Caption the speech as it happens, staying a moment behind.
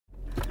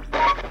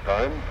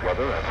time,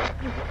 weather,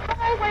 and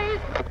always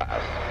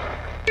pass.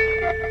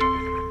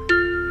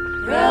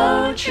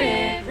 Road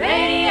Trip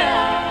Radio.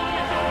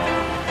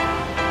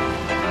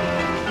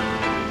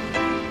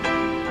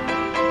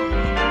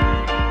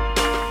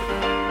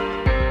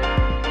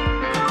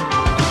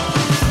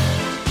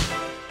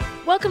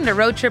 Welcome to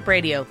Road Trip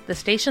Radio, the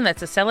station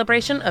that's a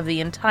celebration of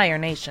the entire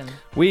nation.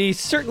 We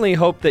certainly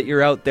hope that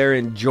you're out there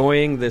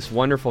enjoying this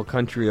wonderful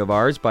country of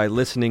ours by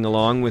listening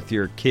along with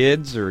your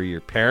kids or your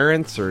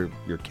parents or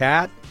your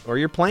cat or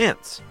your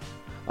plants.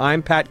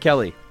 I'm Pat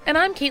Kelly. And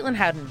I'm Caitlin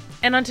Howden.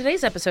 And on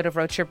today's episode of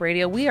Road Trip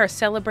Radio, we are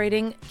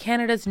celebrating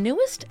Canada's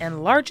newest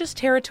and largest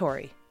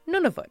territory,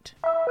 Nunavut.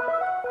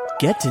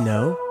 Get to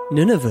know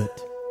Nunavut.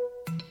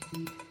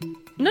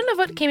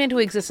 Nunavut came into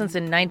existence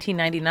in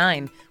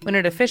 1999 when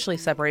it officially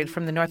separated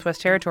from the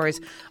Northwest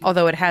Territories,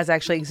 although it has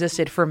actually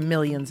existed for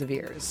millions of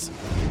years.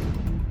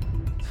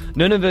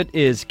 Nunavut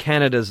is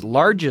Canada's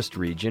largest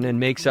region and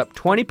makes up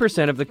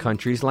 20% of the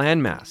country's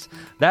landmass.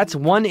 That's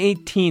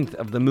 1/18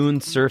 of the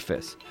moon's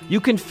surface. You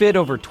can fit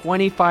over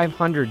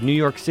 2,500 New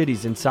York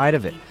cities inside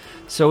of it.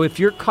 So if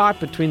you're caught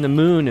between the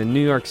moon and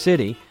New York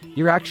City,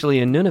 you're actually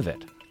in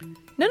Nunavut.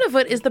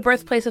 Nunavut is the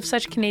birthplace of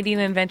such Canadian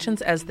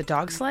inventions as the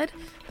dog sled,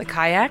 the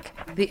kayak,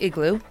 the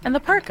igloo, and the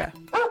parka.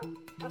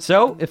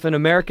 So, if an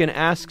American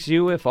asks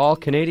you if all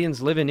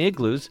Canadians live in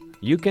igloos,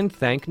 you can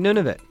thank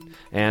Nunavut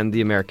and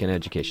the American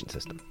education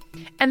system.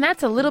 And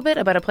that's a little bit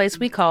about a place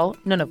we call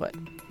Nunavut.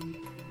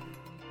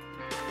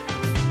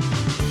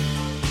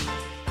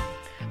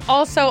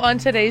 Also on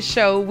today's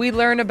show, we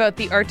learn about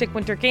the Arctic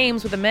Winter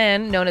Games with a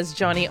man known as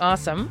Johnny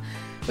Awesome.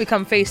 We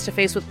come face to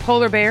face with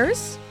polar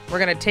bears. We're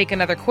going to take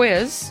another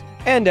quiz.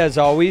 And as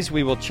always,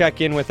 we will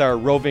check in with our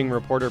roving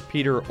reporter,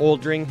 Peter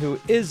Oldring, who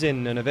is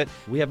in Nunavut.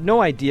 We have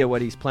no idea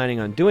what he's planning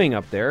on doing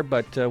up there,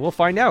 but we'll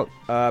find out.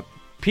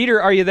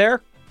 Peter, are you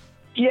there?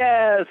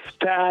 Yes,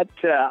 Pat,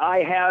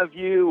 I have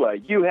you,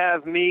 you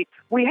have me,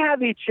 we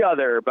have each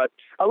other, but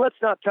let's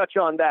not touch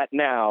on that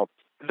now.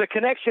 The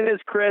connection is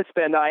crisp,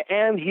 and I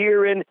am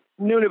here in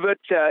Nunavut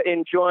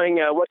enjoying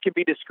what could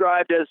be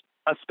described as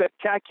a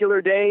spectacular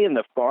day in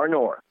the far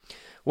north.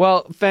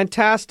 Well,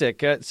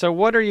 fantastic. So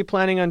what are you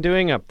planning on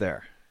doing up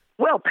there?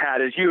 Well,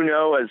 Pat, as you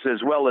know,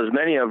 as well as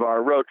many of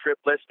our road trip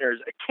listeners,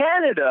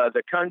 Canada,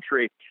 the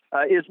country,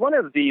 is one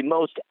of the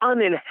most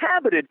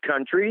uninhabited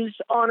countries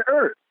on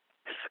Earth.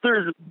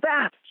 There's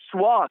vast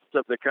swaths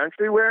of the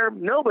country where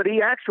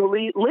nobody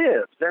actually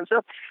lives. And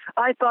so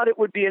I thought it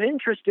would be an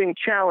interesting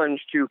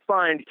challenge to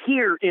find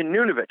here in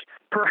Nunavut,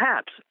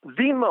 perhaps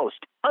the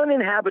most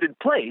uninhabited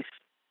place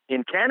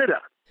in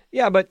Canada.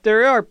 Yeah, but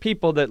there are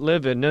people that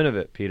live in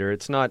Nunavut, Peter.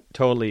 It's not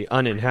totally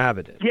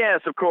uninhabited.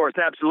 Yes, of course,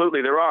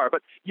 absolutely there are.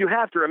 But you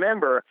have to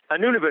remember,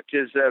 Nunavut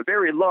is a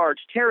very large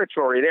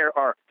territory. There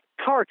are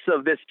parts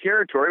of this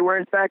territory where,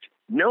 in fact,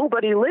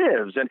 nobody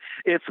lives. And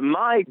it's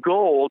my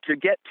goal to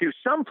get to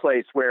some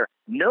place where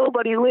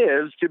nobody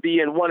lives to be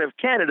in one of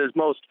Canada's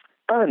most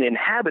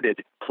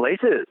uninhabited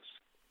places.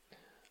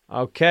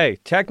 Okay,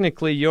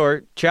 technically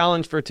your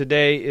challenge for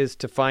today is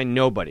to find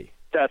nobody.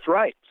 That's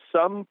right.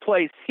 Some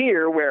place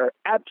here where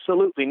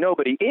absolutely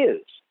nobody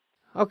is.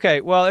 Okay,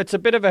 well, it's a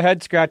bit of a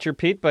head-scratcher,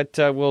 Pete, but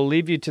we'll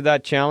leave you to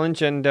that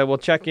challenge, and we'll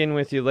check in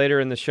with you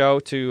later in the show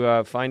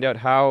to find out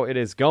how it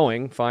is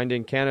going,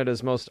 finding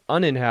Canada's most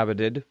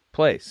uninhabited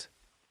place.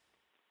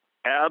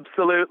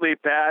 Absolutely,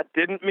 Pat.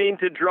 Didn't mean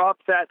to drop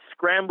that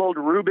scrambled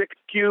Rubik's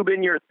Cube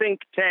in your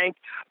think tank,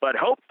 but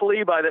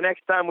hopefully by the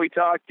next time we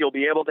talk, you'll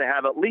be able to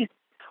have at least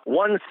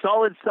one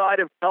solid side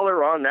of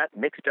color on that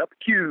mixed-up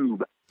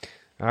cube.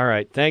 All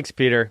right. Thanks,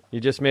 Peter. You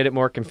just made it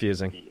more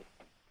confusing.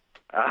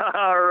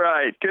 All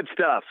right. Good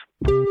stuff.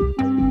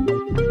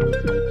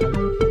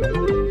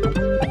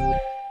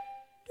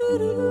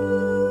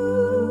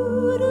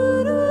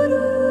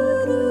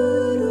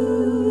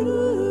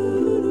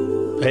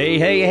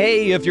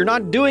 Hey, if you're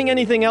not doing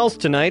anything else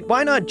tonight,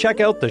 why not check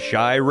out the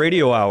Shy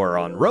Radio Hour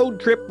on Road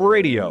Trip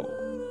Radio?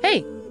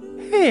 Hey,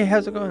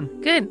 How's it going?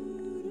 good.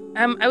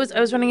 I was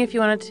wondering if you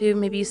wanted to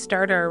maybe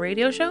start our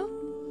radio show?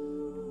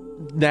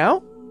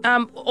 Now?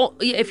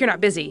 If you're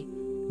not busy.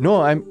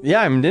 No,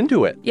 I'm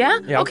into it. Yeah?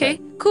 Yeah, okay,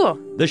 cool.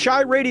 The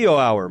Shy Radio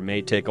Hour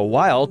may take a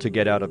while to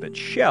get out of its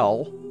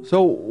shell.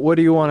 So, what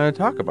do you want to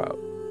talk about?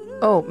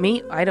 Oh,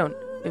 me? I don't.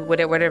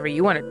 Whatever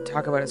you want to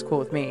talk about is cool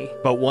with me.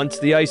 But once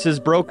the ice is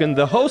broken,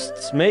 the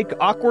hosts make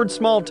awkward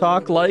small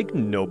talk like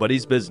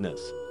nobody's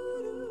business.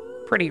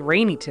 Pretty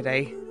rainy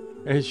today.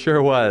 It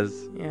sure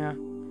was. Yeah.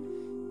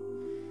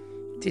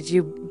 Did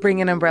you bring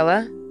an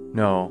umbrella?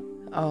 No.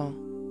 Oh.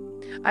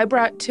 I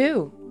brought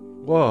two.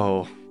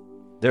 Whoa.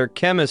 Their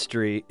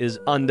chemistry is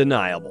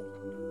undeniable.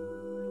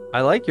 I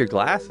like your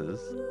glasses.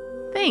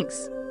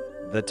 Thanks.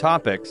 The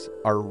topics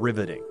are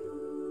riveting.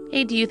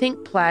 Hey, do you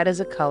think plaid is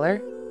a color?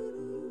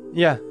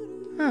 Yeah.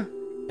 Huh.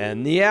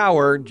 And the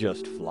hour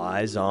just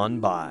flies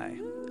on by.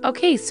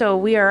 Okay, so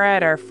we are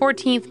at our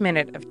 14th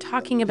minute of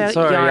talking about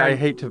Sorry, yarn. I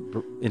hate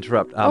to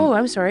interrupt.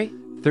 I'm sorry.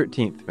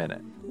 13th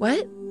minute.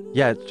 What?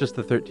 Yeah, it's just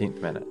the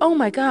 13th minute. Oh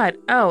my God.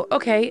 Oh,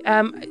 okay.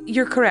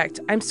 You're correct.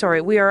 I'm sorry.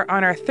 We are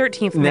on our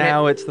 13th minute.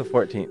 Now it's the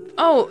 14th.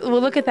 Oh,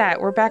 well, look at that.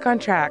 We're back on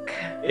track.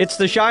 It's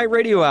the Shy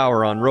Radio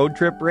Hour on Road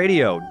Trip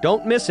Radio.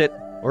 Don't miss it,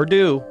 or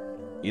do.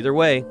 Either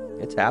way,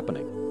 it's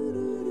happening.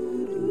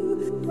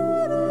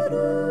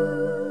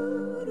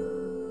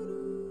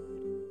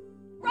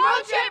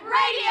 Road Trip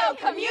Radio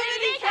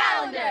Community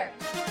Calendar.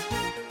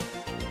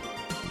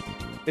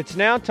 It's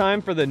now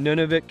time for the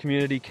Nunavut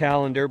Community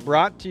Calendar,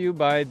 brought to you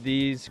by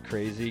these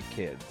crazy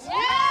kids.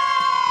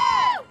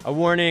 Yeah! A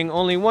warning,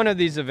 only one of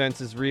these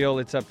events is real.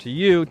 It's up to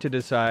you to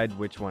decide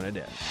which one it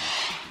is.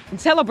 In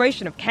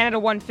celebration of Canada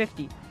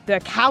 150, the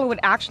Iqaluit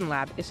Action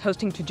Lab is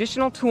hosting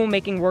traditional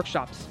tool-making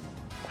workshops.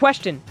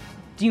 Question,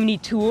 do you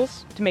need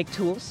tools to make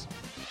tools?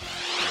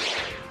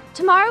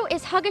 Tomorrow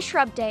is Hug a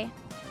Shrub Day.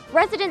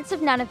 Residents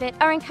of Nunavut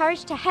are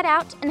encouraged to head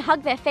out and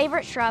hug their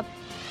favorite shrub.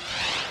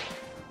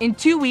 In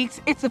 2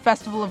 weeks, it's the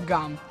Festival of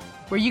Gum,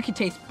 where you can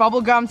taste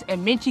bubble gums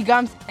and minty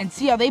gums and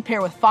see how they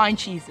pair with fine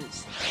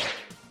cheeses.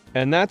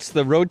 And that's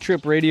the Road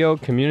Trip Radio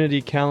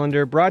Community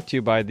Calendar, brought to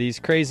you by these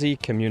crazy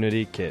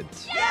community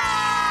kids.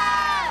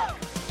 Yeah!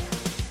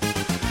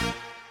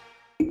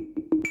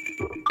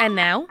 And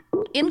now,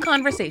 in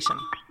conversation.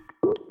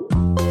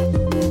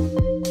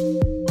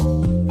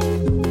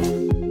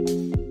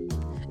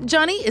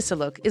 Johnny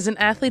Isaluk is an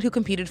athlete who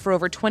competed for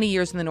over 20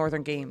 years in the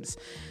Northern Games.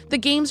 The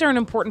Games are an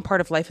important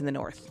part of life in the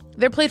North.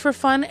 They're played for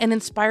fun and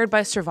inspired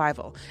by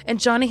survival, and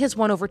Johnny has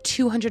won over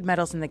 200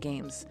 medals in the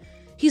Games.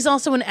 He's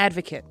also an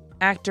advocate,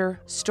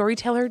 actor,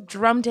 storyteller,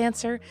 drum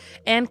dancer,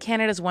 and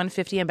Canada's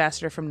 150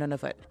 ambassador from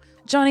Nunavut.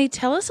 Johnny,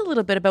 tell us a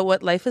little bit about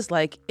what life is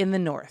like in the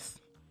North.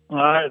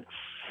 It's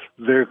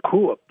very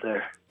cool up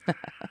there.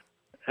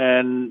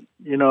 And,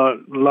 a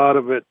lot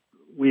of it,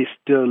 we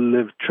still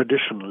live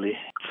traditionally.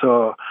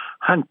 So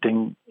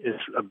hunting is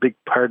a big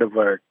part of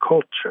our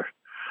culture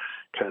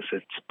because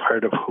it's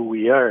part of who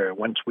we are.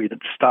 Once we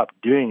stop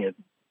doing it,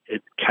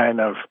 it kind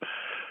of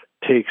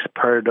takes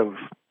part of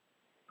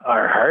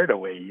our heart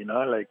away, and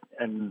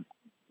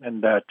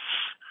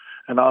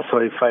also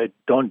if I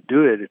don't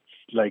do it,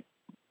 it's like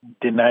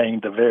denying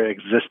the very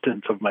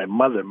existence of my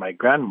mother, my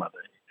grandmother.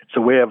 It's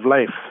a way of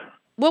life.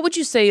 What would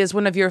you say is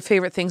one of your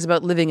favorite things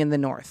about living in the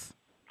North?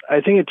 I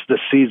think it's the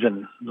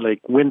season. Like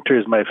winter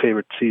is my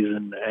favorite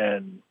season,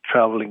 and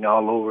traveling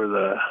all over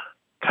the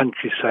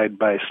countryside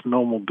by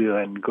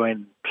snowmobile and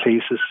going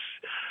places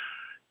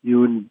you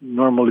wouldn't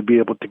normally be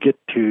able to get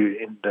to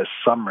in the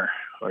summer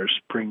or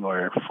spring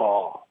or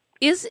fall.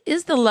 Is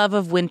the love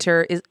of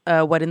winter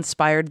what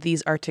inspired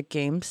these Arctic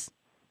Games?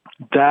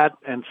 That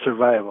and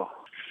survival.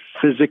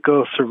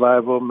 Physical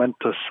survival,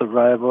 mental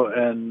survival,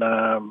 and,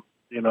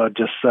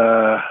 just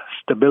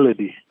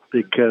stability.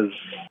 Because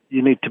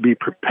you need to be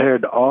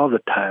prepared all the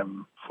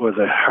time for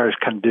the harsh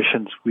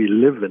conditions we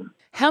live in.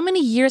 How many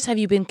years have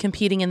you been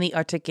competing in the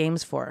Arctic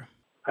Games for?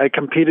 I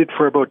competed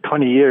for about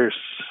 20 years.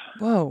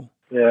 Whoa.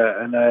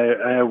 Yeah, and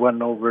I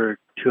won over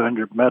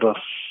 200 medals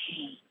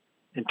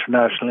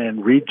internationally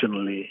and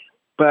regionally.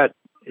 But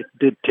it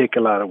did take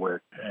a lot of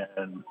work,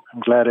 and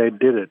I'm glad I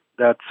did it.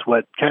 That's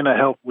what kind of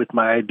helped with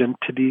my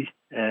identity,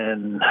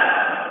 and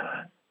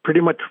pretty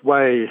much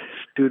why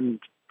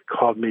students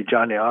called me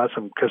Johnny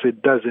Awesome, because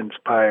it does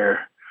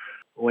inspire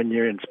when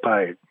you're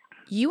inspired.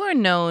 You are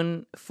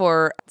known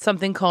for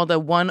something called a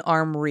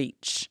one-arm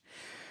reach.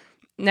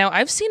 Now,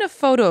 I've seen a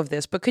photo of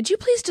this, but could you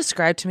please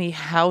describe to me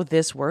how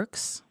this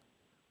works?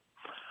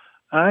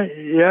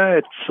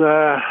 It's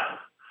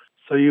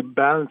so you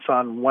balance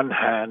on one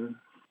hand,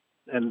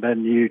 and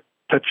then you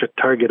touch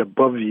a target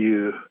above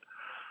you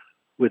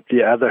with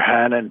the other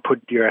hand and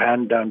put your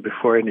hand down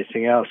before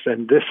anything else.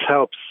 And this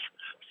helps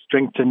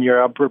strengthen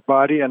your upper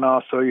body and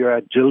also your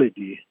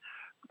agility,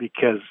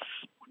 because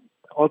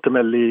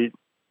ultimately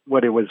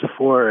what it was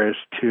for is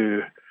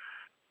to,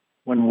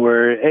 when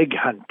we're egg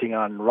hunting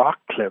on rock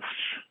cliffs,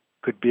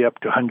 could be up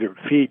to 100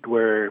 feet,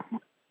 we're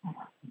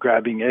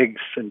grabbing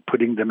eggs and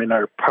putting them in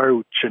our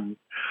pouch and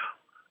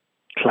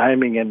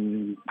climbing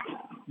and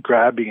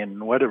grabbing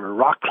and whatever,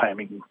 rock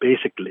climbing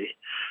basically.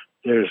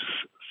 There's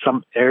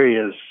some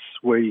areas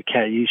where you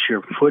can't use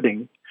your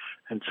footing,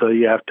 and so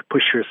you have to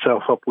push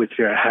yourself up with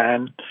your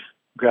hand,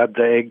 grab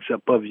the eggs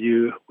above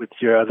you with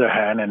your other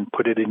hand and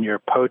put it in your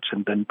pouch,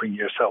 and then bring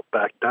yourself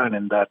back down.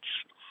 And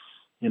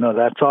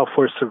that's all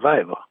for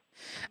survival.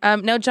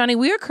 Now, Johnny,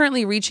 we are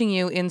currently reaching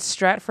you in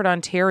Stratford,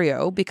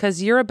 Ontario,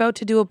 because you're about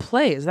to do a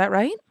play. Is that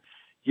right?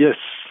 Yes.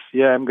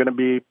 Yeah, I'm going to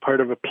be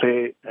part of a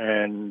play,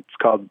 and it's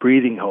called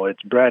Breathing Hole.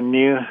 It's brand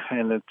new,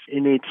 and it's an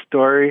Inuit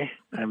story.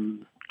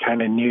 I'm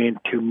kind of new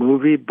into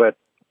movie, but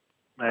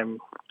I'm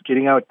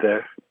getting out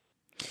there.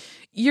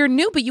 You're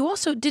new, but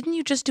didn't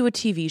you just do a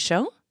TV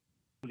show?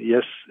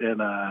 Yes, in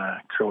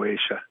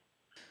Croatia.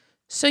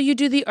 So you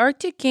do the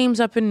Arctic Games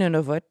up in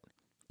Nunavut,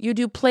 you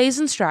do plays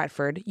in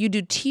Stratford, you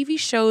do TV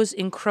shows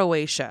in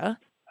Croatia.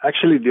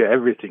 Actually do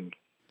everything.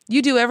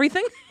 You do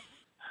everything?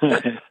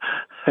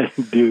 I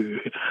do.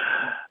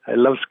 I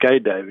love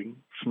skydiving,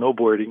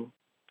 snowboarding.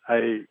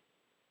 I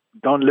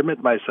don't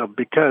limit myself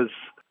because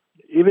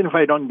even if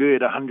I don't do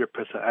it 100%,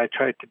 I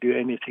try to do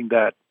anything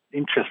that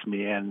interests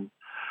me and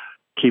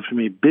keeps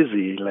me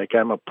busy. Like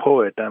I'm a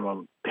poet, I'm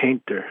a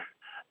painter,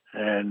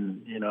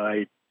 and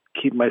I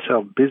keep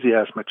myself busy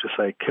as much as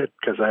I could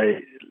because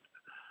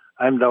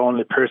I'm the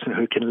only person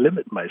who can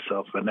limit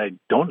myself, and I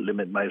don't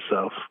limit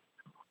myself.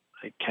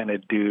 I kind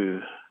of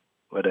do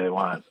what I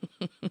want.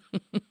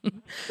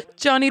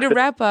 Johnny, to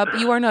wrap up,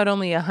 you are not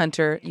only a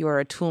hunter, you are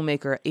a tool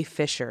maker, a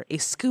fisher, a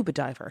scuba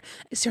diver.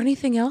 Is there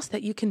anything else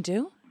that you can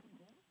do?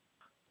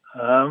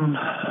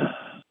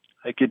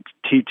 I could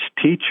teach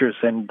teachers,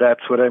 and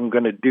that's what I'm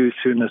going to do as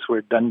soon as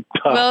we're done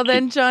talking. Well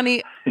then,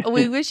 Johnny,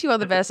 we wish you all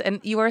the best, and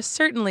you are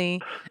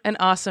certainly an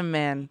awesome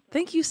man.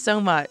 Thank you so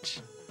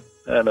much.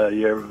 And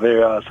you're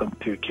very awesome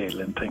too,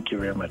 Caitlin. Thank you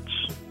very much.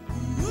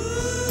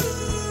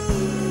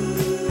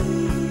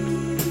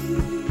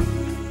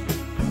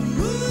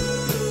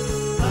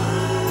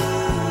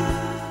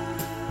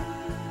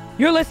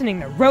 You're listening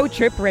to Road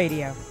Trip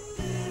Radio.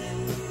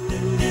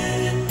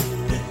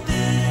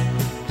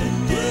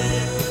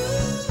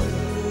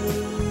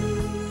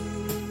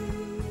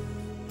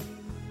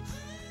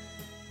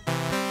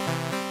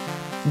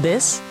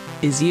 This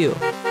is you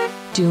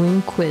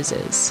doing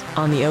quizzes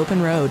on the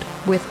open road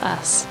with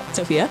us,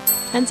 Sophia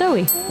and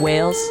Zoe.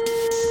 Whales,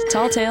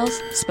 tall tales,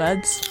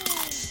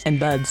 spuds, and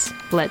buds.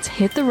 Let's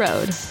hit the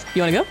road.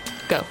 You want to go?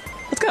 Go.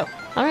 Let's go.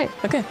 All right.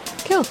 Okay.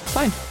 Cool.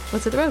 Fine.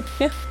 Let's hit the road.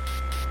 Yeah.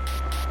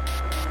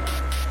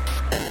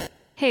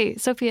 Hey,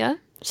 Sophia,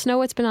 know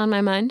what's been on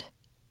my mind?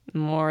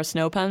 More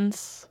snow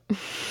puns?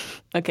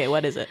 Okay,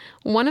 what is it?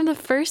 One of the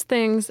first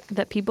things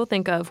that people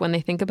think of when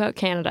they think about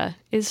Canada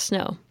is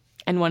snow.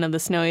 And one of the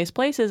snowiest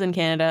places in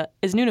Canada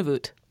is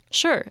Nunavut.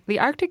 Sure, the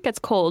Arctic gets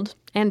cold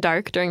and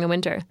dark during the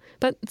winter,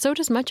 but so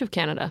does much of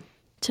Canada.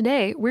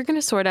 Today, we're going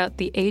to sort out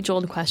the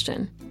age-old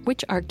question,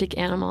 which Arctic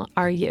animal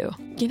are you?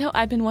 You know,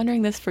 I've been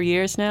wondering this for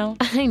years now.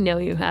 I know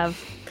you have.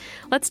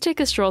 Let's take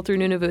a stroll through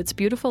Nunavut's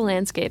beautiful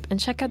landscape and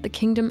check out the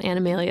Kingdom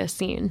Animalia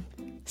scene.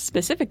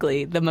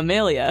 Specifically, the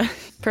mammalia.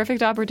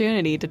 Perfect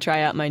opportunity to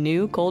try out my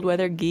new cold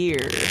weather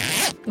gear.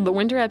 The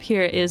winter up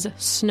here is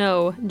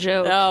snow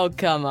joke. Oh,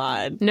 come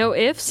on. No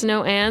ifs,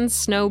 no ands,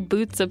 snow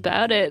boots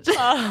about it.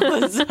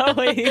 Oh,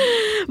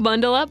 Zoe.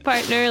 Bundle up,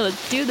 partner.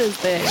 Let's do this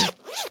thing.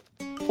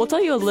 We'll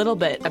tell you a little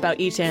bit about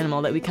each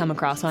animal that we come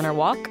across on our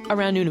walk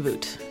around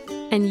Nunavut.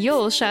 And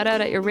you'll shout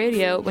out at your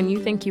radio when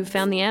you think you've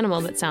found the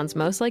animal that sounds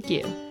most like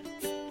you.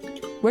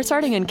 We're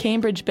starting in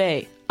Cambridge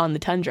Bay on the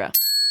tundra.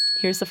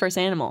 Here's the first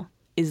animal.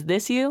 Is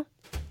this you?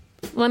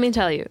 Let me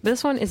tell you,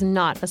 this one is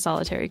not a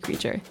solitary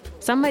creature.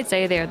 Some might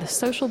say they are the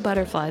social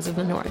butterflies of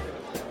the north.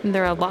 And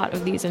there are a lot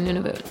of these in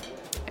Nunavut.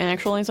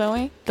 Actually,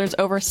 Zoe, there's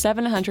over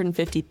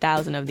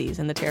 750,000 of these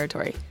in the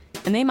territory.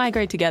 And they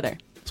migrate together.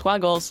 Squad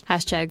goals.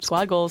 Hashtag.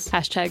 Squad goals.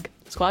 Hashtag.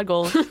 Squad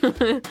goals.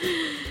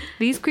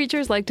 These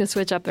creatures like to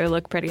switch up their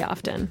look pretty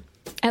often.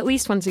 At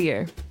least once a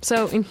year.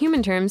 So, in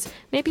human terms,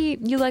 maybe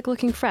you like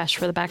looking fresh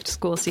for the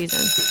back-to-school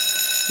season.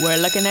 We're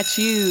looking at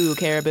you,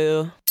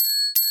 caribou.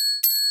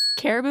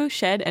 Caribou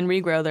shed and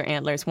regrow their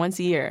antlers once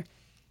a year.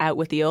 Out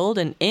with the old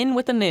and in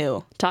with the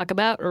new. Talk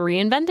about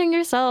reinventing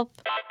yourself.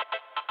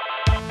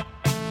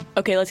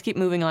 Okay, let's keep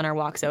moving on our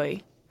walk,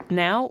 Zoe.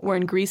 Now we're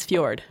in Grise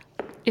Fjord.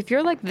 If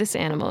you're like this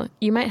animal,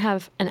 you might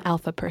have an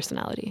alpha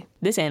personality.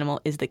 This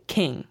animal is the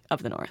king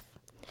of the north.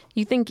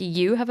 You think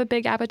you have a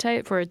big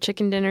appetite for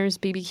chicken dinners,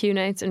 BBQ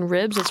nights, and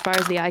ribs as far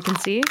as the eye can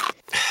see?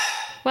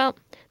 Well,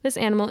 this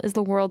animal is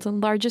the world's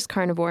largest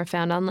carnivore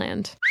found on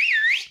land.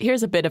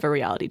 Here's a bit of a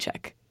reality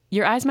check.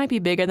 Your eyes might be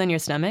bigger than your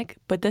stomach,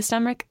 but this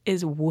stomach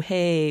is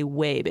way,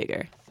 way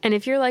bigger. And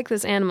if you're like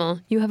this animal,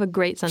 you have a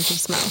great sense of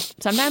smell.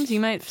 Sometimes you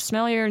might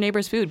smell your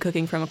neighbor's food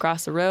cooking from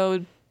across the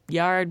road,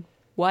 yard,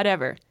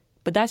 whatever.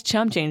 But that's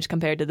chump change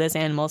compared to this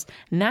animal's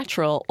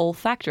natural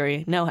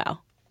olfactory know-how.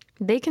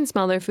 They can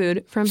smell their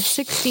food from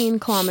 16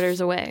 kilometers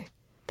away.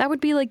 That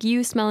would be like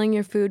you smelling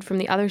your food from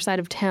the other side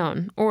of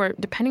town, or,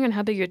 depending on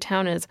how big your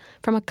town is,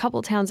 from a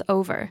couple towns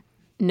over.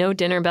 No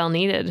dinner bell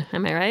needed,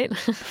 am I right?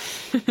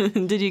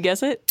 Did you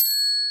guess it?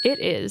 It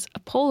is a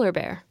polar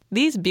bear.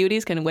 These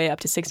beauties can weigh up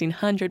to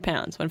 1,600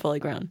 pounds when fully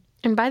grown.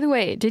 And by the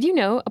way, did you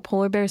know a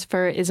polar bear's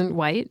fur isn't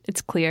white,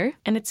 it's clear?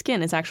 And its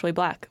skin is actually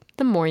black.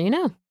 The more you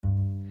know.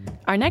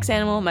 Our next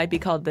animal might be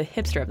called the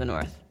hipster of the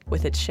north,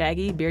 with its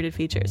shaggy, bearded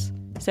features.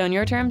 So in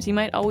your terms, you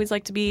might always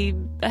like to be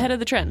ahead of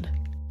the trend.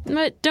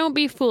 But don't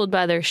be fooled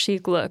by their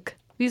chic look.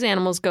 These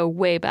animals go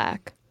way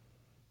back.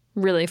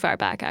 Really far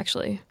back,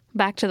 actually.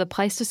 Back to the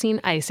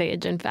Pleistocene Ice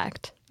Age, in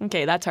fact.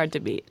 Okay, that's hard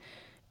to beat.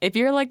 If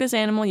you're like this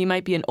animal, you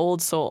might be an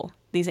old soul.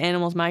 These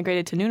animals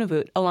migrated to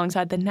Nunavut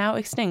alongside the now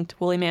extinct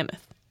woolly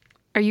mammoth.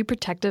 Are you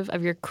protective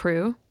of your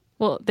crew?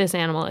 Well, this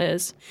animal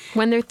is.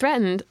 When they're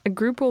threatened, a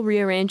group will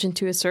rearrange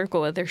into a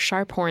circle with their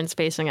sharp horns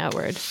facing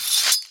outward.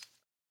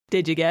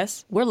 Did you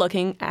guess? We're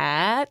looking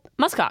at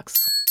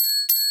muskox.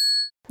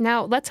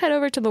 Now, let's head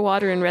over to the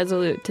water in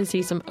Resolute to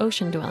see some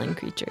ocean-dwelling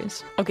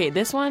creatures. Okay,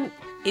 this one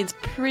is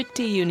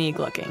pretty unique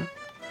looking.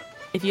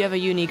 If you have a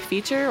unique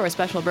feature or a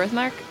special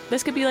birthmark,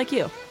 this could be like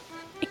you.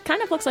 It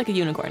kind of looks like a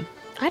unicorn.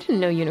 I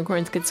didn't know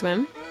unicorns could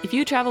swim. If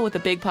you travel with a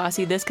big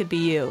posse, this could be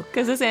you,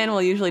 because this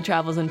animal usually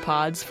travels in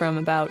pods from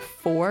about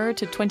 4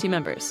 to 20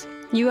 members.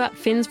 You got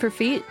fins for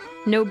feet,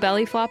 no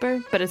belly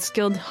flopper, but a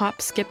skilled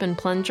hop, skip, and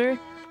plunger.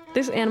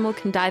 This animal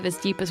can dive as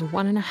deep as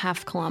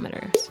 1.5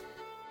 kilometers.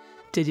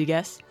 Did you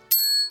guess?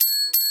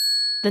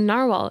 The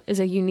narwhal is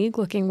a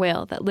unique-looking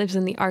whale that lives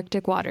in the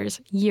Arctic waters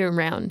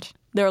year-round.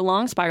 Their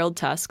long spiraled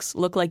tusks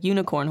look like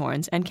unicorn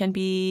horns and can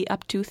be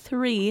up to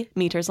 3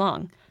 meters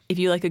long. If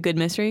you like a good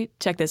mystery,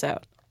 check this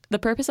out. The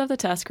purpose of the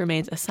tusk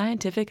remains a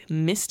scientific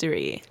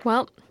mystery.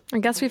 Well, I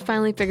guess we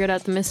finally figured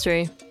out the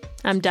mystery.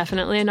 I'm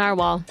definitely a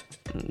narwhal.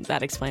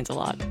 That explains a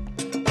lot.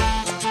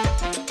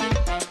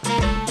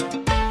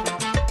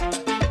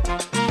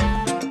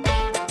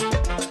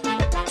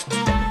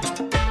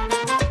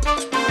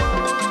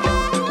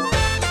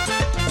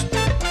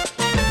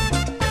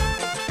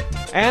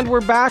 And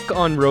we're back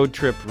on Road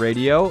Trip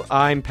Radio.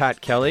 I'm Pat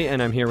Kelly,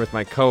 and I'm here with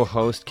my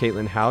co-host,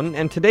 Caitlin Howden.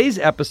 And today's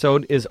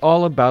episode is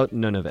all about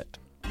Nunavut.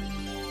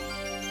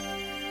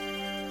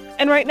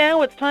 And right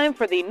now it's time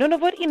for the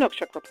Nunavut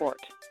Inukshuk Report.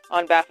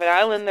 On Baffin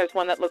Island, there's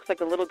one that looks like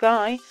a little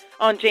guy.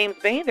 On James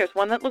Bay, there's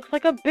one that looks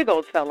like a big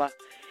old fella.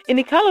 In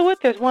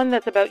Iqaluit, there's one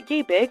that's about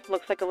yay big,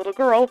 looks like a little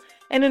girl.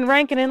 And in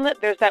Rankin Inlet,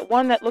 there's that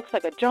one that looks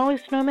like a jolly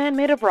snowman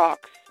made of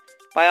rocks.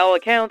 By all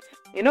accounts,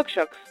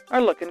 Inukshuks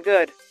are looking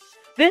good.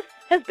 This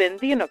has been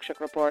the Inukshuk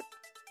Report.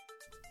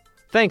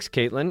 Thanks,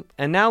 Caitlin.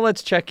 And now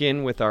let's check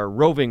in with our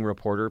roving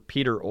reporter,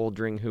 Peter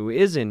Oldring, who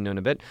is in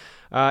Nunavut.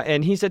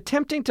 And he's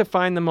attempting to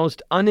find the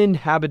most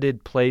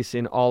uninhabited place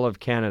in all of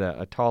Canada.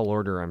 A tall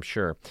order, I'm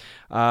sure.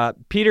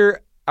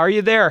 Peter, are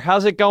you there?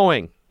 How's it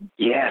going?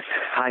 Yes.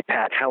 Hi,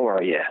 Pat. How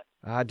are you?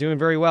 Doing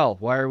very well.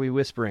 Why are we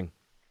whispering?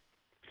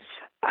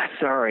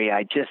 Sorry,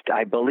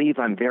 I believe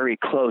I'm very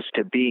close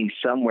to being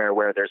somewhere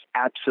where there's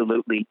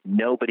absolutely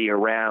nobody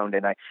around,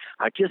 and I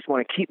just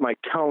want to keep my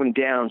tone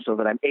down so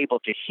that I'm able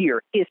to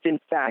hear. If,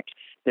 in fact,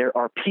 there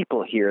are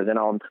people here, then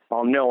I'll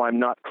know I'm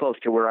not close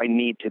to where I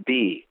need to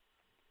be.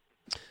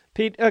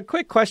 Pete, a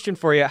quick question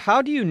for you.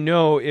 How do you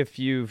know if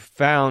you've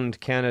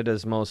found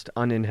Canada's most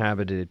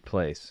uninhabited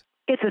place?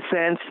 It's a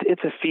sense.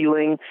 It's a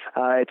feeling.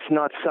 It's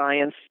not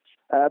science.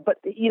 But,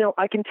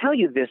 I can tell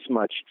you this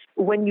much.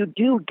 When you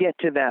do get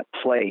to that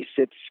place,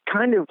 it's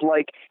kind of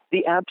like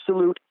the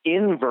absolute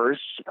inverse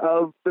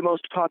of the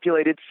most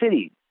populated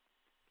city.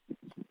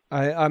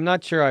 I'm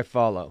not sure I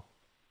follow.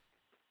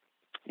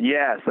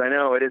 Yes, I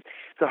know. It's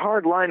a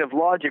hard line of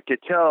logic to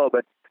tell,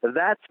 but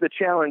that's the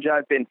challenge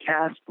I've been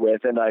tasked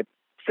with, and I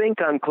think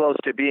I'm close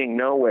to being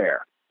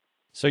nowhere.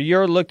 So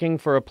you're looking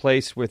for a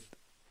place with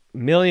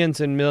millions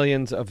and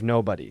millions of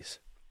nobodies.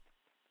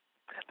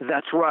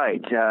 That's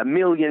right. 1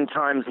 million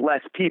times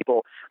less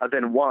people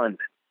than one.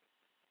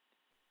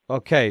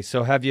 Okay,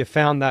 so have you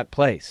found that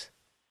place?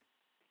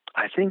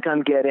 I think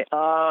I'm getting...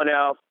 Oh,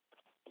 no.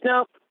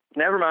 Nope.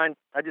 Never mind.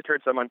 I just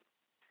heard someone.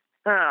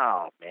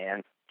 Oh,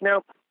 man.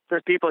 Nope.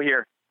 There's people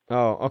here.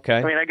 Oh, okay.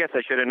 I mean, I guess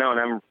I should have known.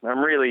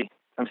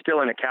 I'm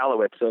still in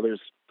Iqaluit, so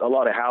there's a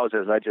lot of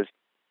houses.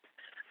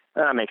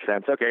 That makes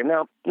sense. Okay,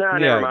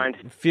 never mind.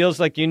 Feels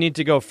like you need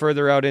to go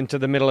further out into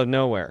the middle of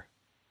nowhere.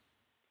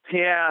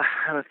 Yeah,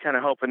 I was kind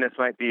of hoping this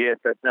might be it,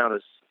 but no,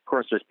 of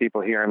course there's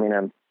people here. I mean,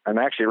 I'm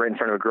actually right in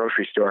front of a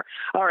grocery store.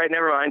 All right,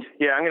 never mind.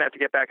 Yeah, I'm going to have to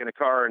get back in the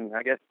car and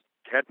I guess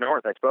head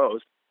north, I suppose.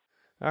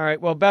 All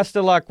right, well, best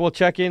of luck. We'll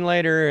check in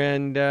later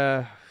and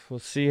we'll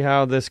see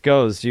how this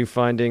goes, you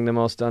finding the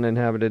most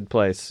uninhabited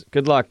place.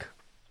 Good luck.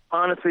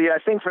 Honestly, I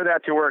think for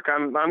that to work,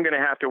 I'm going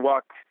to have to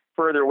walk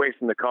further away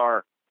from the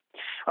car.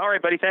 All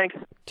right, buddy, thanks.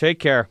 Take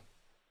care.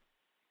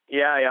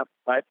 Yeah,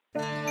 bye.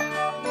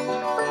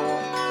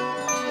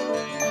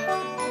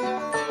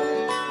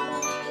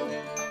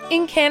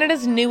 In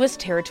Canada's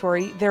newest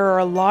territory, there are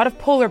a lot of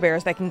polar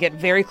bears that can get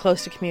very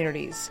close to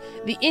communities.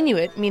 The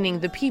Inuit, meaning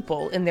the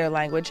people in their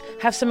language,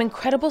 have some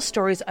incredible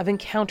stories of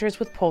encounters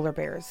with polar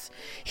bears.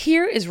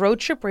 Here is Road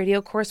Trip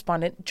Radio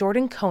correspondent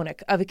Jordan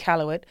Koenig of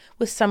Iqaluit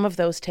with some of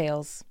those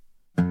tales.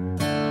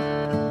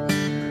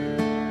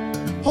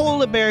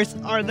 Polar bears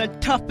are the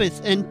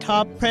toughest and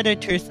top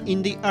predators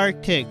in the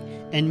Arctic,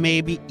 and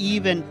maybe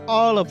even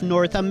all of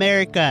North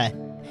America.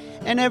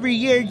 And every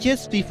year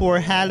just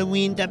before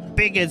Halloween, the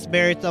biggest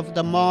bears of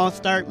them all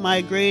start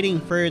migrating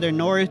further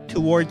north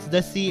towards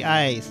the sea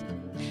ice.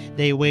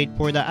 They wait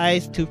for the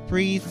ice to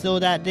freeze so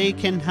that they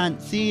can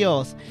hunt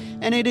seals,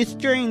 and it is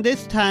during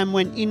this time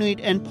when Inuit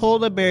and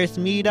polar bears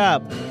meet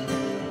up.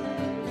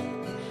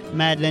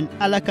 Madeleine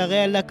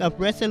Alakarelak of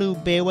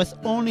Resolute Bay was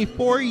only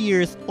 4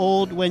 years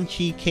old when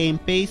she came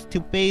face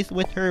to face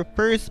with her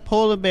first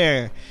polar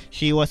bear.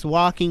 She was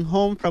walking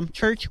home from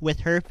church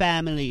with her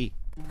family.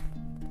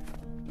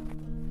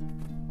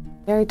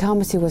 Mary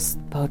Thomasy was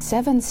about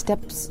 7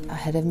 steps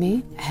ahead of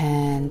me,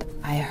 and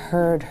I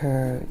heard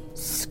her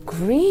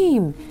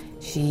scream.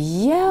 She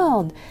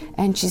yelled,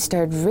 and she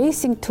started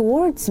racing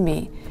towards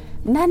me.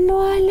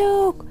 Nanoa,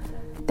 look!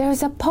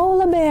 There's a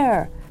polar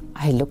bear!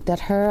 I looked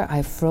at her,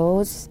 I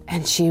froze,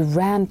 and she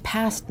ran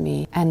past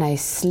me, and I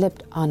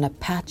slipped on a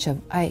patch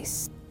of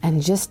ice.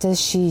 And just as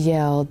she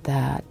yelled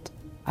that,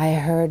 I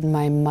heard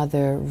my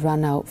mother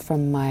run out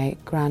from my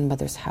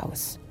grandmother's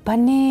house.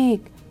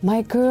 Panik,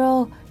 my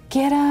girl,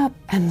 get up.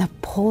 And the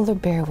polar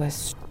bear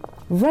was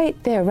right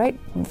there, right.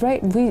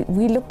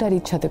 We looked at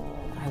each other.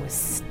 I was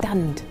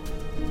stunned.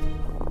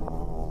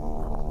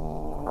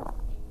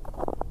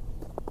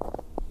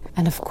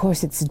 And of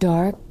course it's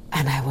dark,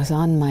 and I was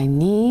on my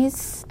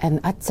knees,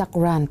 and Atsak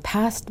ran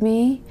past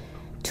me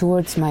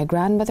towards my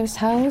grandmother's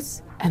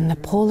house, and the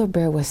polar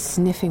bear was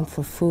sniffing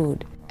for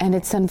food. And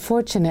it's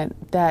unfortunate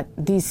that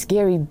these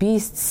scary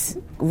beasts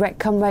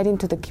come right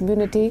into the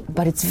community,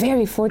 but it's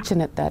very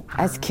fortunate that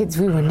as kids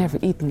we were never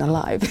eaten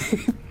alive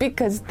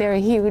because they're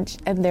huge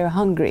and they're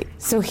hungry.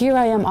 So here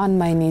I am on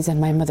my knees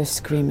and my mother's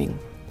screaming,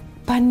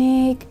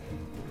 Panik,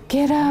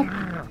 get up,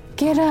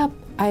 get up.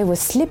 I was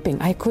slipping,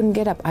 I couldn't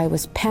get up, I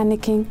was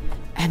panicking,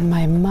 and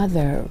my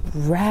mother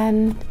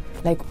ran,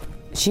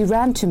 she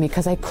ran to me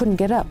because I couldn't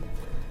get up.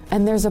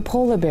 And there's a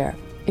polar bear.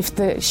 If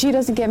she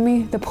doesn't get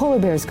me, the polar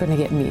bear is going to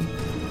get me.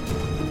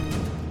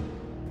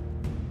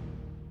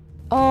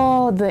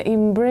 Oh, the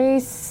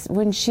embrace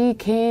when she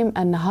came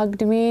and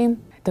hugged me,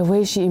 the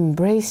way she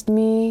embraced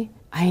me,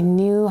 I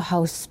knew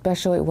how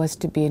special it was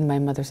to be in my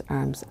mother's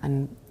arms.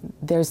 And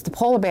there's the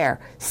polar bear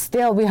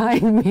still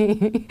behind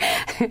me.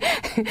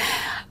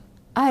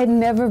 I had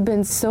never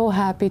been so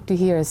happy to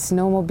hear a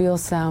snowmobile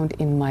sound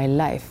in my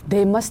life.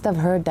 They must have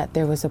heard that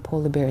there was a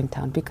polar bear in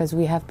town because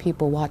we have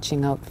people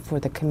watching out for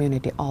the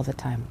community all the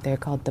time. They're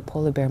called the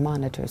polar bear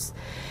monitors,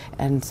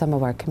 and some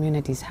of our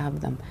communities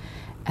have them.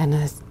 And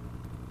as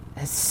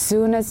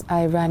soon as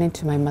I ran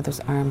into my mother's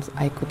arms,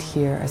 I could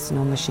hear a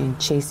snow machine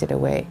chase it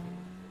away.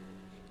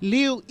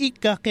 Liu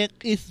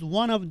Ikakek is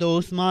one of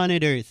those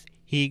monitors.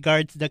 He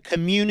guards the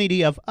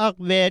community of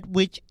Akvet,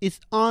 which is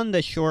on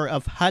the shore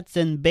of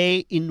Hudson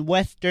Bay in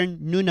western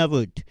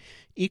Nunavut.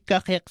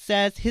 Ikakek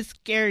says his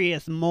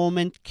scariest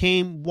moment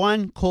came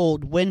one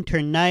cold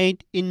winter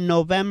night in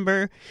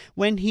November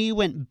when he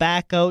went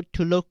back out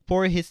to look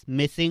for his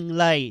missing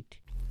light.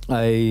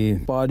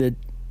 I spotted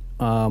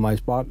my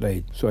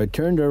spotlight. So I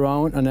turned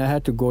around and I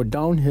had to go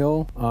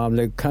downhill,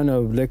 kind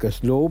of like a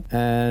slope.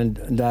 And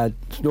that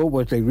slope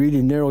was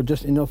really narrow,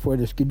 just enough for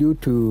the skidoo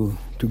to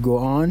go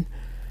on.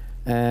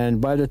 And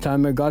by the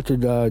time I got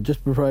to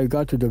just before I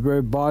got to the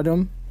very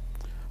bottom,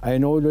 I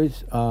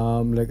noticed,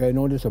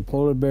 a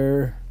polar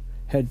bear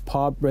head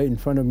pop right in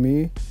front of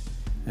me.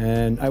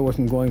 And I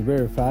wasn't going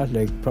very fast,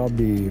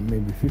 probably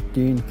maybe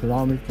 15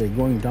 kilometers,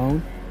 going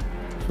down.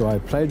 So I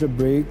applied the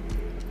brake,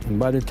 and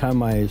by the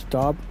time I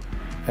stopped,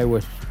 I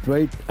was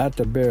right at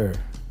the bear.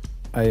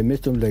 I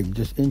missed him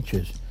just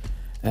inches.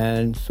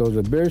 And so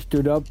the bear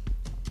stood up,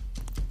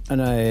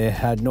 and I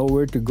had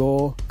nowhere to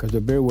go because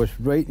the bear was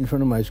right in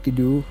front of my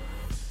skidoo.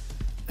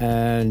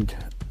 And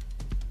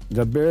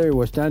the bear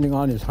was standing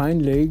on his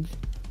hind legs,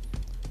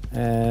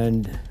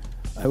 and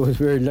I was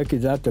very lucky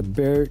that the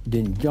bear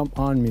didn't jump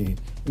on me.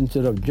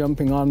 Instead of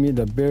jumping on me,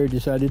 the bear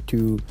decided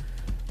to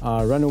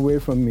run away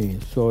from me.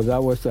 So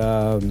that was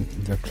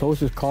the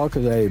closest call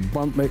because I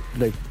bumped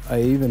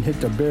I even hit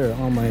the bear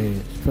on my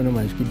front of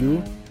my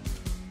skidoo.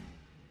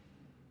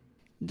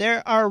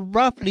 There are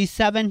roughly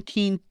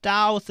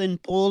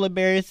 17,000 polar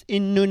bears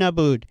in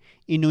Nunavut.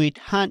 Inuit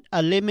hunt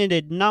a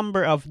limited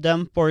number of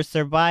them for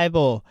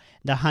survival.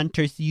 The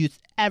hunters use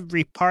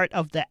every part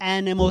of the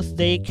animals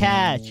they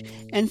catch,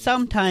 and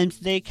sometimes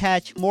they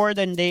catch more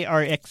than they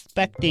are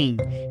expecting.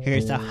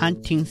 Here's a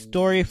hunting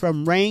story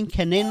from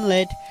Rankin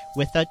Inlet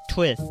with a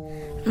twist.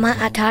 My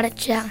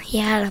Ataracha, he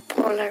had a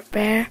polar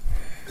bear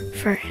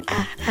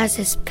as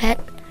his pet.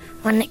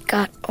 When it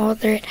got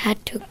older, it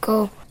had to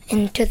go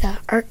into the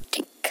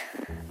Arctic.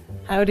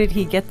 How did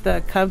he get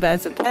the cub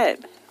as a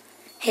pet?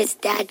 His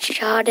dad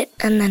shot it,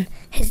 and then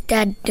his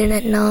dad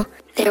didn't know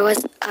there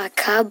was a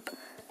cub.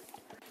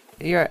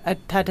 Your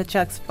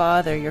Tatachak's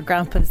father, your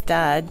grandpa's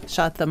dad,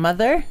 shot the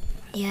mother?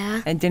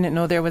 Yeah. And didn't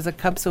know there was a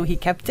cub, so he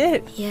kept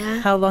it?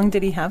 Yeah. How long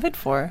did he have it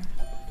for?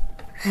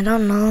 I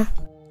don't know.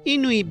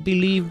 Inuit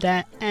believe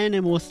that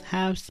animals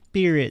have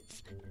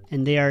spirits,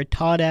 and they are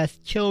taught as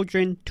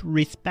children to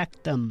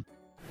respect them.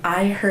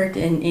 I heard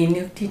in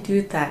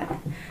Inuktitut that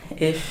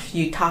if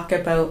you talk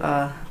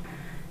about,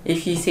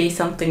 if you say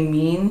something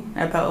mean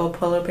about a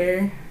polar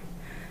bear,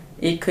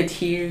 it could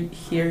hear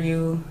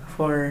you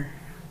for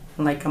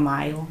a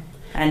mile,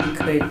 and it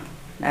could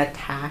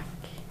attack.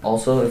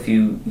 Also, if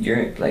you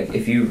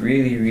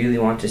really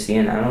want to see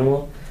an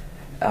animal,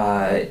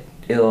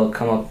 it'll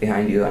come up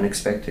behind you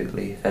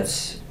unexpectedly.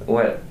 That's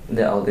what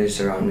the elders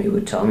around me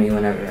would tell me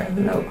whenever I've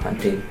been out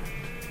hunting.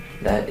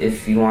 That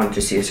if you want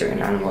to see a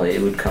certain animal, it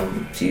would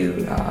come to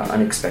you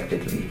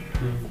unexpectedly,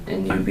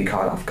 and you'd be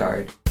caught off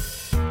guard.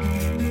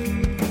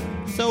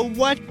 So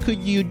what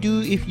could you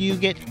do if you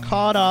get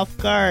caught off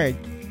guard?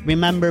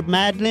 Remember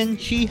Madeline?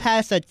 She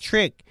has a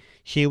trick.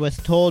 She was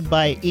told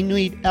by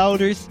Inuit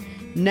elders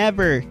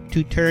never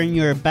to turn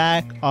your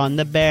back on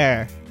the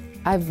bear.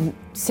 I've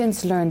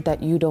since learned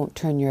that you don't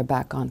turn your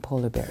back on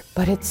polar bear,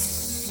 but it's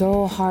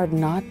so hard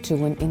not to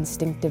when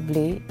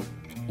instinctively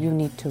you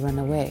need to run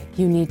away.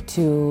 You need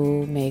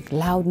to make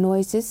loud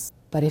noises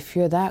But if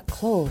you're that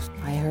close,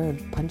 I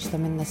heard punch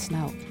them in the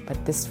snout.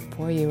 But this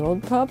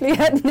 4-year-old probably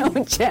had no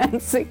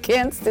chance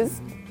against this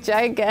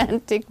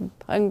gigantic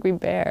hungry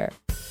bear.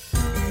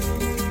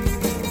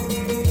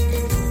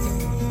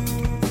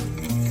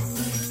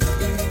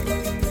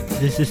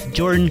 This is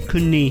Jordan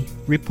Cooney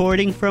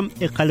reporting from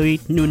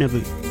Iqaluit,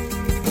 Nunavut.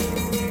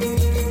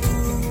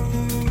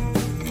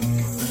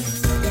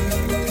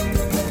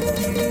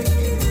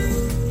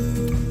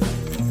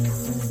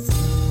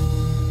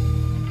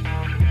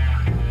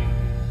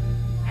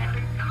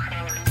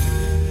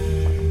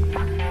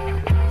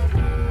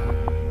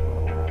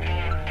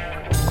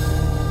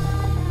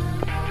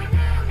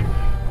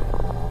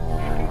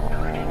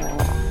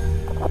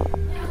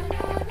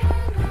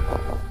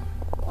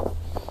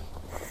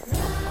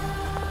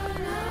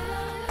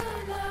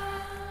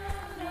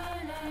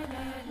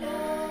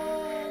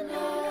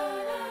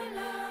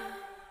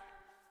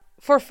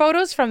 For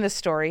photos from this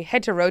story,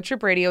 head to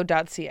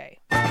roadtripradio.ca.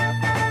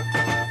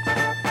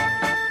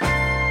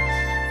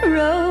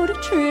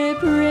 Road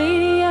Trip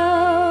Radio.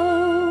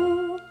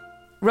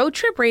 Road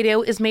Trip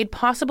Radio is made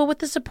possible with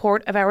the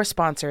support of our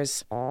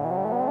sponsors.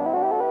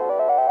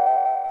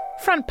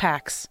 Front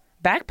Packs,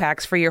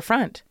 backpacks for your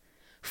front.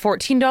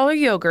 $14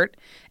 yogurt,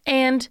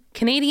 and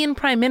Canadian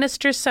Prime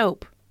Minister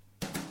soap.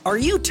 Are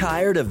you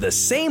tired of the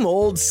same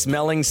old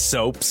smelling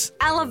soaps?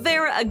 Aloe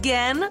vera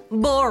again?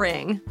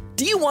 Boring.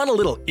 Do you want a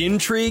little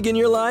intrigue in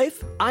your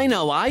life? I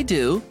know I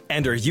do.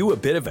 And are you a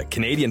bit of a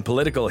Canadian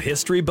political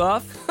history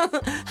buff?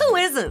 Who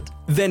isn't?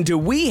 Then do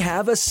we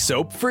have a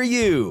soap for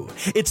you?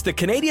 It's the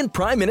Canadian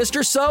Prime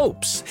Minister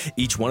soaps.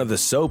 Each one of the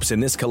soaps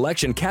in this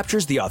collection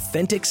captures the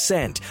authentic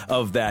scent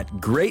of that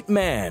great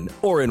man,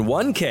 or in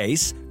one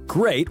case,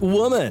 great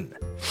woman.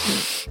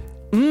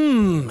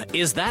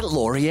 Is that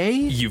Laurier?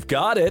 You've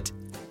got it.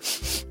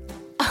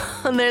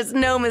 There's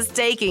no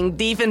mistaking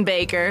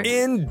Diefenbaker.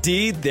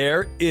 Indeed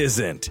there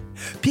isn't.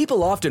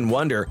 People often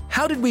wonder,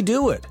 how did we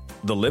do it?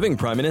 The living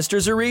prime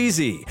ministers are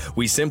easy.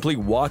 We simply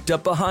walked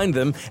up behind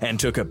them and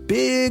took a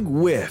big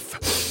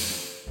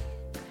whiff.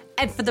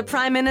 And for the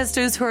prime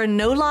ministers who are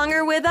no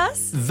longer with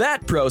us?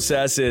 That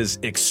process is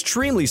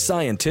extremely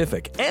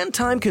scientific and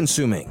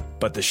time-consuming.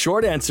 But the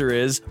short answer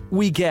is,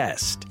 we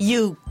guessed.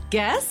 You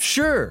guessed?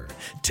 Sure.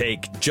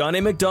 Take John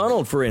A.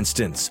 Macdonald, for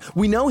instance.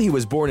 We know he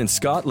was born in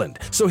Scotland,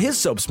 so his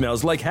soap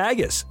smells like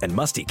haggis and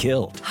musty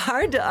killed.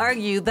 Hard to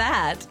argue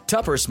that.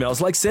 Tupper smells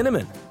like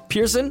cinnamon.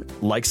 Pearson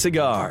likes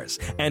cigars.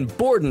 And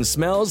Borden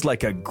smells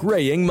like a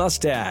graying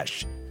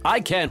mustache. I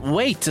can't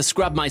wait to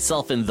scrub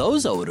myself in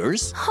those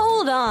odors.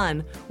 Hold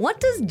on. What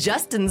does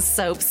Justin's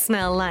soap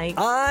smell like?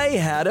 I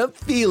had a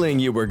feeling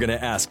you were going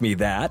to ask me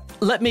that.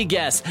 Let me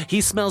guess. He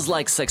smells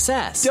like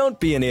success. Don't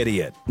be an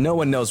idiot. No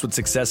one knows what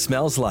success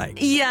smells like.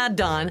 Yeah,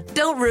 Don.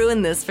 Don't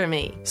ruin this for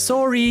me.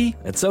 Sorry.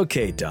 It's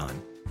okay,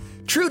 Don.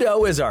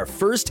 Trudeau is our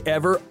first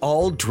ever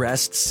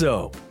all-dressed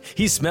soap.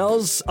 He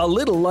smells a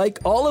little like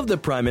all of the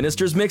prime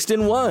ministers mixed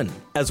in one,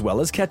 as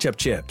well as ketchup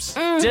chips.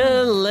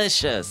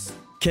 Delicious.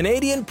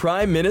 Canadian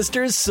Prime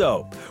Minister's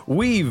soap.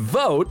 We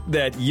vote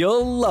that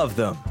you'll love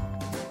them.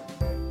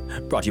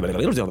 Brought to you by...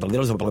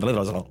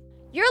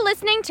 You're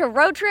listening to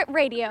Road Trip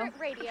Radio.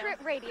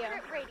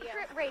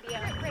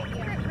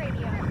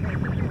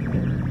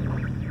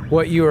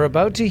 What you are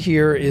about to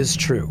hear is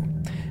true.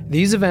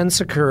 These events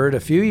occurred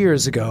a few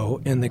years ago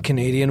in the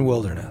Canadian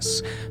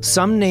wilderness.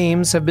 Some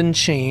names have been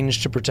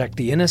changed to protect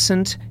the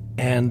innocent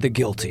and the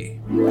guilty.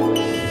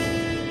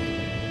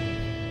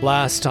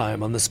 Last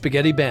time on the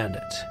Spaghetti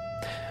Bandit.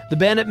 The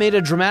bandit made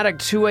a dramatic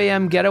 2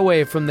 a.m.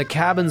 getaway from the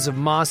cabins of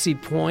Mossy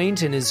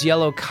Point in his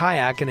yellow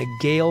kayak in a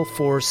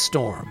gale-force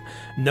storm.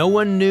 No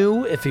one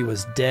knew if he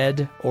was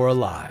dead or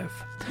alive.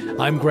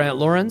 I'm Grant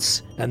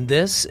Lawrence, and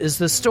this is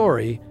the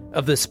story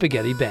of the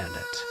Spaghetti Bandit.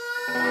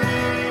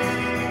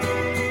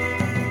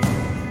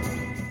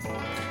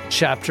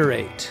 Chapter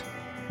 8.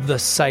 The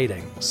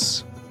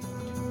Sightings.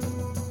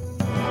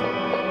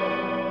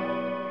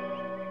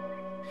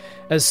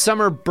 As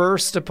summer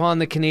burst upon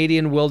the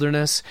Canadian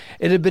wilderness,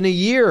 it had been a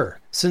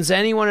year since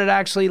anyone had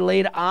actually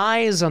laid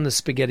eyes on the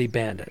Spaghetti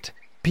Bandit.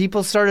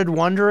 People started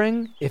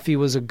wondering if he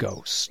was a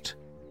ghost.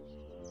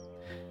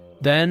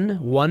 Then,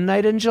 one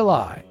night in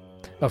July,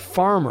 a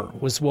farmer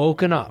was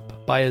woken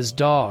up by his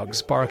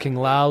dogs barking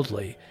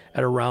loudly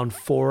at around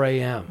 4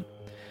 a.m.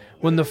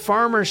 When the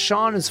farmer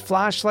shone his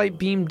flashlight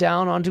beam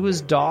down onto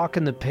his dock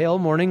in the pale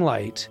morning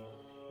light,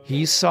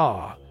 he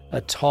saw a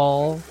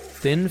tall,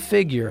 thin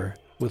figure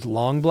with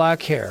long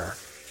black hair,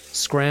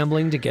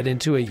 scrambling to get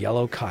into a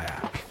yellow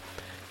kayak.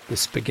 The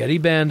Spaghetti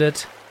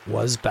Bandit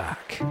was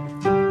back.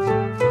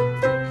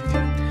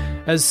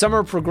 As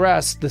summer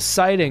progressed, the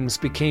sightings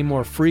became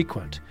more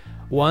frequent.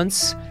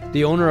 Once,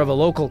 the owner of a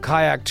local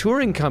kayak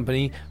touring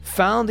company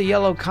found the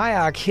yellow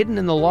kayak hidden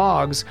in the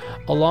logs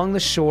along the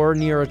shore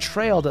near a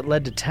trail that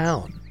led to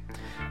town.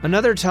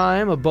 Another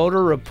time, a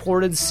boater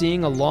reported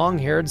seeing a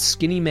long-haired,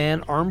 skinny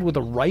man armed with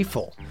a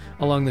rifle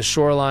along the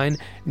shoreline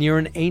near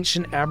an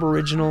ancient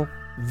Aboriginal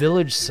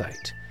village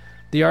site.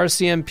 The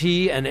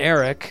RCMP and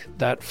Eric,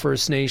 that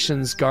First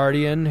Nations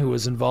guardian who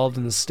was involved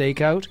in the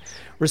stakeout,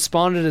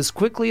 responded as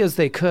quickly as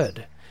they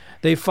could.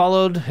 They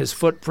followed his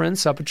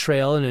footprints up a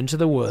trail and into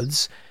the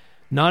woods.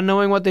 Not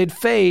knowing what they'd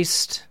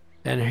faced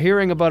and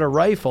hearing about a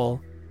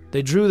rifle,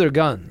 they drew their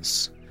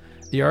guns.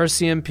 The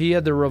RCMP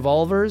had their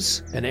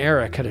revolvers and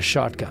Eric had a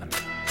shotgun.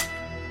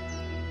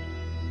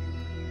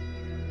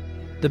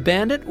 The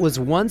bandit was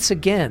once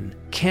again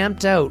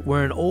camped out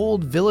where an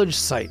old village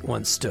site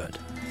once stood,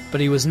 but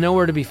he was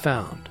nowhere to be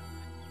found.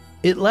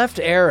 It left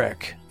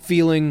Eric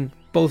feeling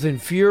both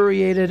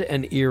infuriated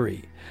and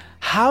eerie.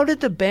 How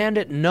did the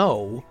bandit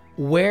know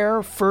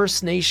where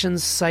First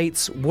Nations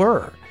sites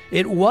were?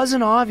 It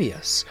wasn't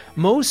obvious.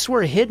 Most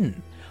were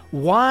hidden.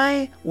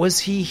 Why was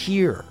he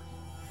here?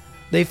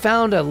 They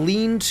found a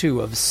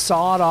lean-to of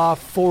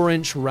sawed-off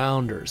 4-inch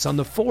rounders. On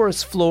the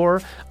forest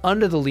floor,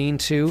 under the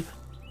lean-to,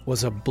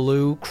 was a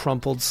blue,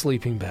 crumpled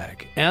sleeping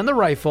bag, and the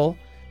rifle,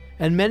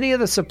 and many of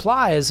the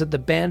supplies that the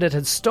bandit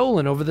had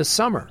stolen over the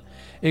summer,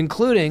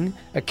 including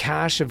a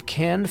cache of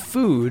canned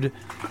food,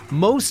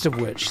 most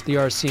of which the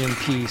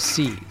RCMP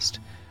seized.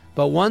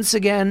 But once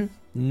again,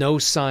 no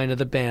sign of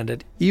the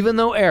bandit, even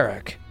though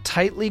Eric,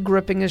 tightly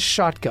gripping his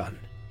shotgun,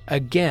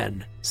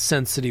 again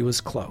sensed that he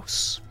was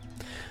close.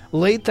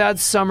 Late that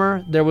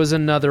summer, there was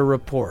another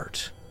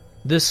report.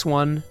 This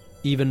one,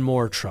 even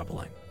more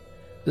troubling.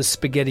 The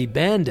Spaghetti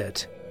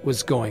Bandit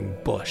was going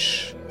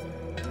bush.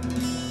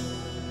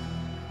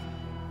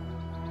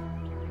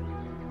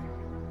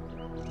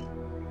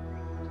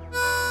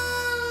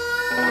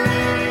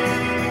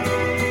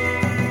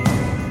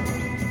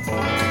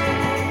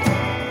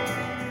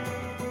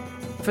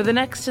 For the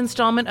next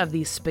installment of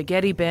the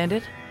Spaghetti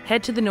Bandit,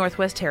 head to the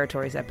Northwest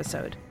Territories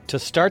episode. To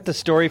start the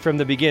story from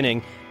the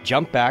beginning,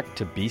 jump back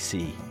to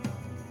BC.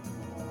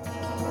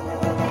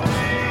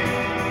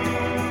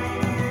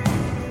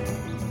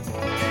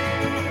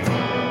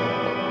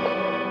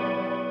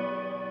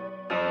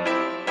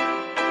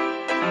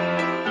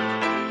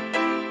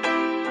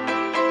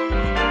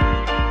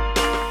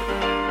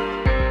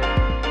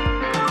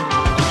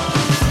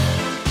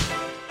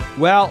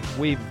 Well,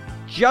 we've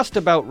just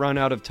about run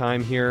out of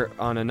time here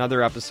on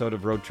another episode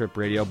of Road Trip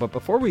Radio, but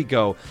before we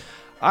go,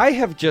 I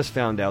have just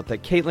found out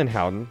that Caitlin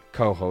Howden,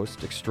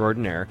 co-host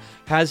extraordinaire,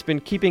 has been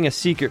keeping a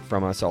secret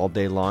from us all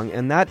day long,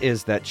 and that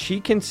is that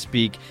she can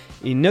speak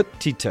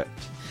Inuktitut.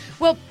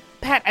 Well,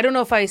 Pat, I don't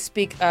know if I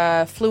speak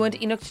fluent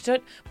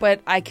Inuktitut,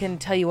 but I can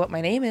tell you what my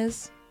name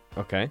is.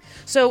 Okay.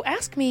 So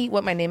ask me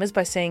what my name is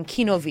by saying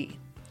Kinovi.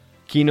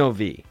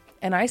 Kinovi.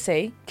 And I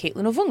say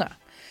Caitlin Ovunga.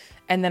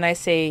 And then I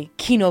say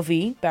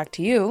Kinovi back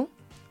to you.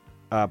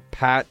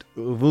 Pat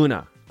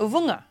Uvuna.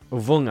 Uvunga.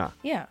 Uvunga.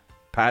 Yeah.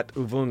 Pat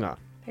Uvunga.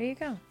 There you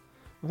go.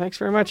 Well, thanks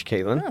very much,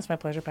 Caitlin. Oh, it's my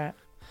pleasure, Pat.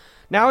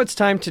 Now it's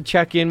time to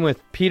check in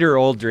with Peter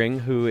Oldring,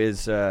 who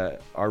is our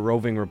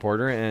roving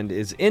reporter and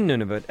is in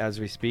Nunavut as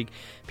we speak.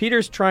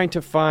 Peter's trying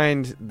to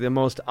find the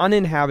most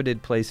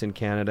uninhabited place in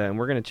Canada, and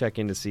we're going to check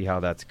in to see how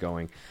that's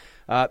going.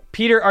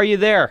 Peter, are you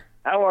there?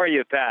 How are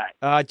you,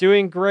 Pat?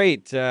 Doing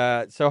great.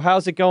 So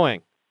how's it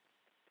going?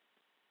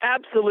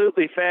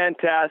 Absolutely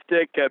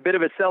fantastic. A bit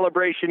of a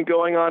celebration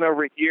going on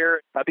over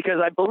here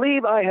because I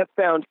believe I have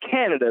found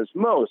Canada's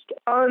most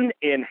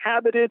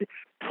uninhabited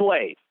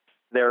place.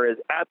 There is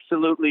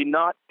absolutely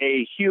not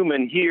a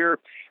human here,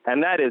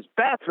 and that is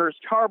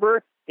Bathurst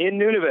Harbor in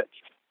Nunavut.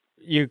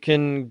 You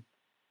can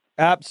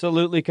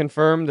absolutely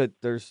confirm that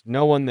there's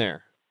no one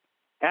there.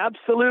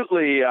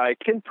 Absolutely. I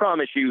can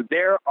promise you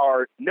there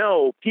are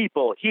no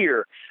people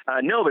here.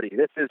 Nobody.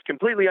 This is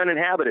completely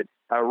uninhabited.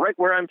 Right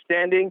where I'm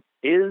standing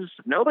is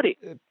nobody.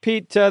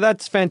 Pete,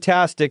 that's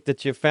fantastic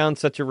that you found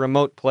such a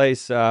remote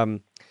place.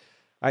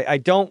 I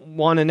don't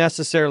want to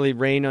necessarily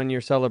rain on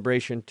your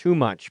celebration too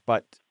much,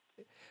 but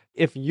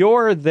if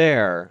you're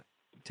there,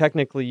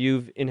 technically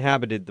you've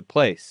inhabited the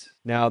place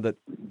now that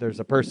there's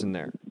a person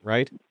there,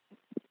 right?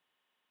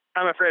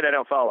 I'm afraid I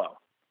don't follow.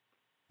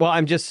 Well,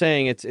 I'm just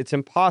saying it's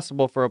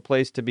impossible for a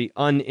place to be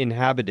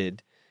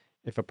uninhabited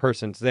if a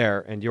person's there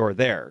and you're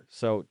there.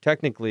 So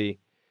technically,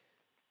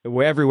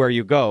 everywhere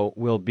you go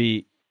will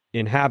be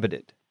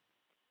inhabited.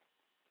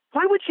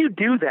 Why would you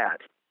do that?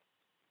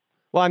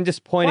 Well, I'm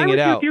just pointing it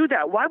out. Why would you do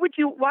that?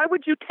 Why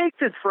would you take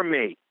this from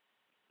me?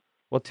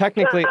 Well,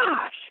 technically,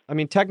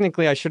 Gosh.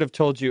 Technically, I should have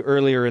told you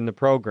earlier in the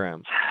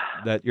program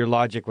that your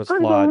logic was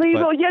flawed.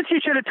 Unbelievable. Yes, you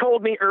should have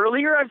told me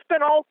earlier. I've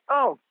spent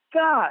oh,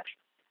 gosh.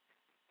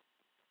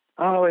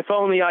 Oh, if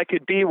only I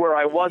could be where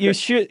I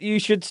wasn't. You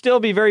should still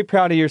be very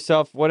proud of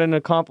yourself. What an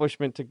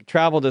accomplishment to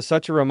travel to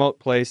such a remote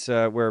place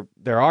where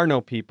there are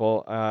no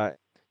people.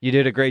 You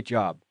did a great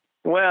job.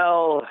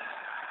 Well,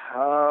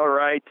 all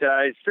right.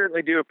 I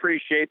certainly do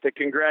appreciate the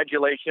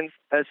congratulations.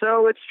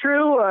 So it's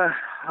true,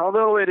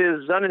 although it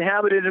is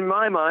uninhabited in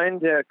my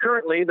mind,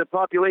 currently the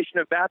population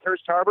of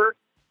Bathurst Harbor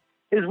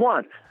is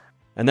 1.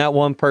 And that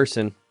one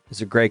person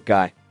is a great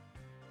guy.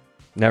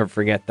 Never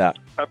forget that.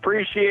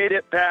 Appreciate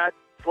it, Pat.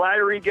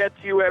 Flattery gets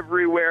you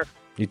everywhere.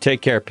 You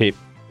take care, Pete.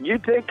 You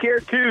take care,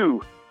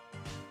 too.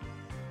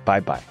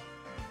 Bye-bye.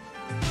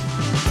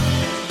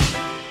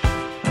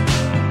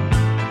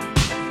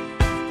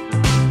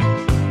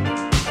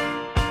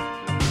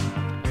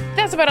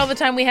 about all the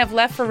time we have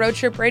left for Road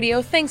Trip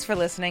Radio. Thanks for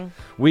listening.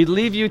 We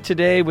leave you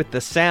today with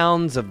the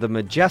sounds of the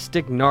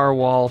majestic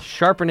narwhal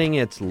sharpening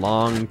its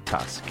long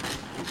tusk.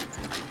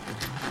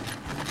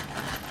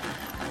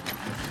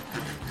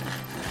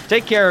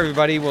 Take care,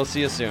 everybody. We'll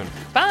see you soon.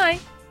 Bye.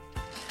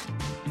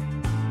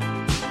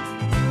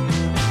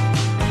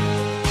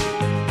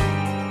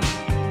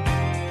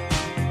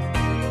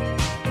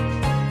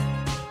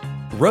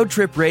 Road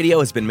Trip Radio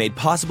has been made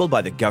possible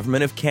by the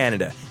Government of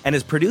Canada and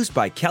is produced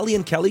by Kelly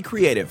and Kelly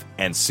Creative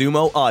and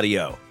Sumo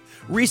Audio.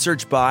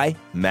 Research by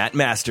Matt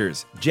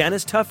Masters,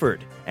 Janice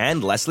Tufford,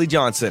 and Leslie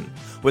Johnson.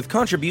 With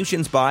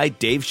contributions by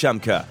Dave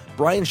Shumka,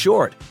 Brian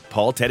Short,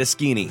 Paul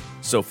Tedeschini,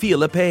 Sophia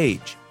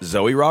LePage,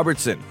 Zoe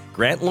Robertson,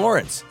 Grant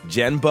Lawrence,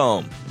 Jen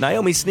Bohm,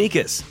 Naomi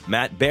Sneakus,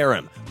 Matt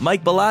Barham,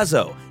 Mike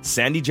Balazzo,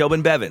 Sandy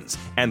Jobin Bevins,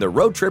 and the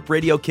Road Trip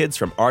Radio kids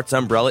from Arts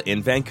Umbrella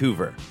in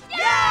Vancouver.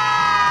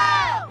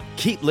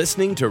 Keep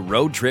listening to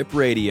Road Trip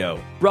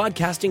Radio,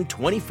 broadcasting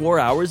 24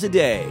 hours a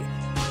day.